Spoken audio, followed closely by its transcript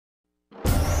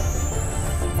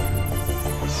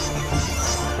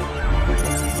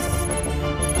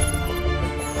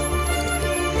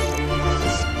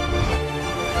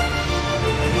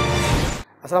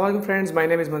Assalamualaikum friends, my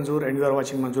name is Manzoor and you are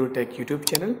watching Manzoor Tech YouTube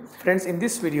channel. Friends, in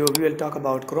this video we will talk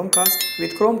about Chromecast.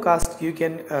 With Chromecast you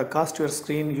can cast your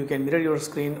screen, you can mirror your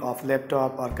screen of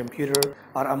laptop or computer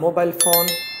or a mobile phone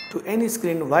to any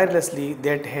screen wirelessly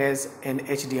that has an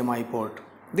HDMI port.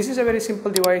 This is a very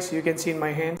simple device you can see in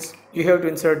my hands. You have to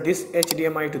insert this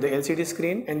HDMI to the LCD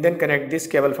screen and then connect this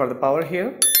cable for the power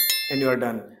here and you are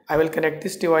done. I will connect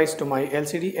this device to my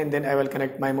LCD and then I will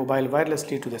connect my mobile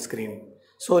wirelessly to the screen.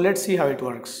 So let's see how it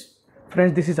works.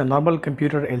 Friends, this is a normal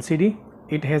computer LCD.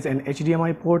 It has an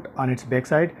HDMI port on its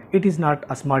backside. It is not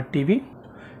a smart TV.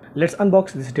 Let's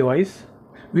unbox this device.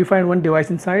 We find one device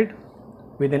inside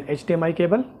with an HDMI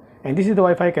cable, and this is the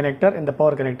Wi-Fi connector and the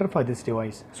power connector for this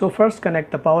device. So first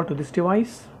connect the power to this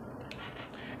device,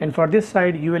 and for this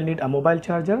side you will need a mobile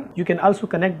charger. You can also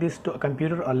connect this to a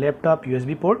computer or laptop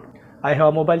USB port. I have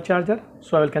a mobile charger,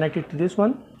 so I will connect it to this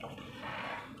one.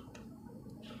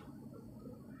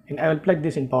 And I will plug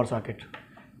this in power socket.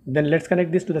 Then let's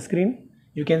connect this to the screen.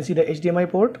 You can see the HDMI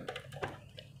port.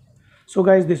 So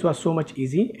guys, this was so much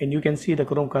easy and you can see the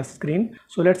Chromecast screen.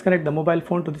 So let's connect the mobile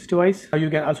phone to this device. You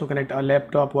can also connect a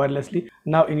laptop wirelessly.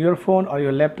 Now in your phone or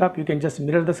your laptop, you can just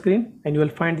mirror the screen and you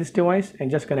will find this device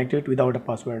and just connect it without a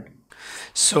password.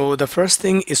 So the first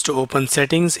thing is to open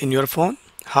settings in your phone.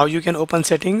 How you can open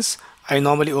settings? I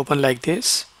normally open like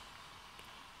this.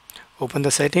 Open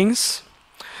the settings.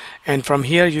 And from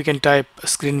here you can type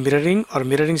screen mirroring or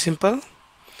mirroring simple.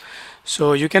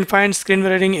 So you can find screen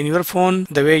mirroring in your phone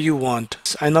the way you want.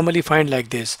 I normally find like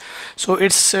this. So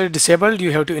it's disabled,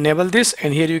 you have to enable this,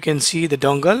 and here you can see the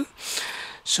dongle.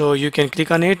 So you can click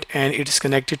on it and it is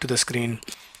connected to the screen.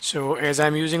 So as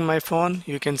I'm using my phone,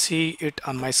 you can see it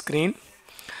on my screen.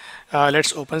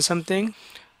 Let's open something.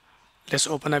 Let's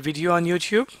open a video on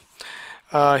YouTube.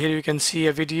 Here you can see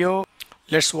a video.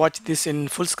 Let's watch this in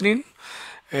full screen,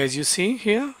 as you see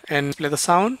here, and play the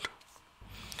sound.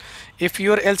 If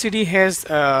your LCD has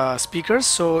speakers,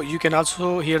 so you can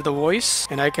also hear the voice,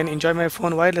 and I can enjoy my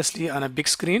phone wirelessly on a big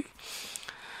screen.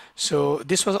 So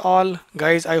this was all,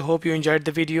 guys. I hope you enjoyed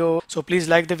the video. So please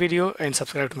like the video and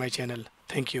subscribe to my channel.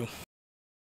 Thank you.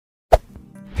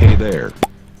 Hey there.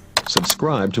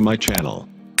 Subscribe to my channel.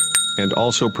 And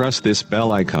also press this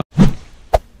bell icon.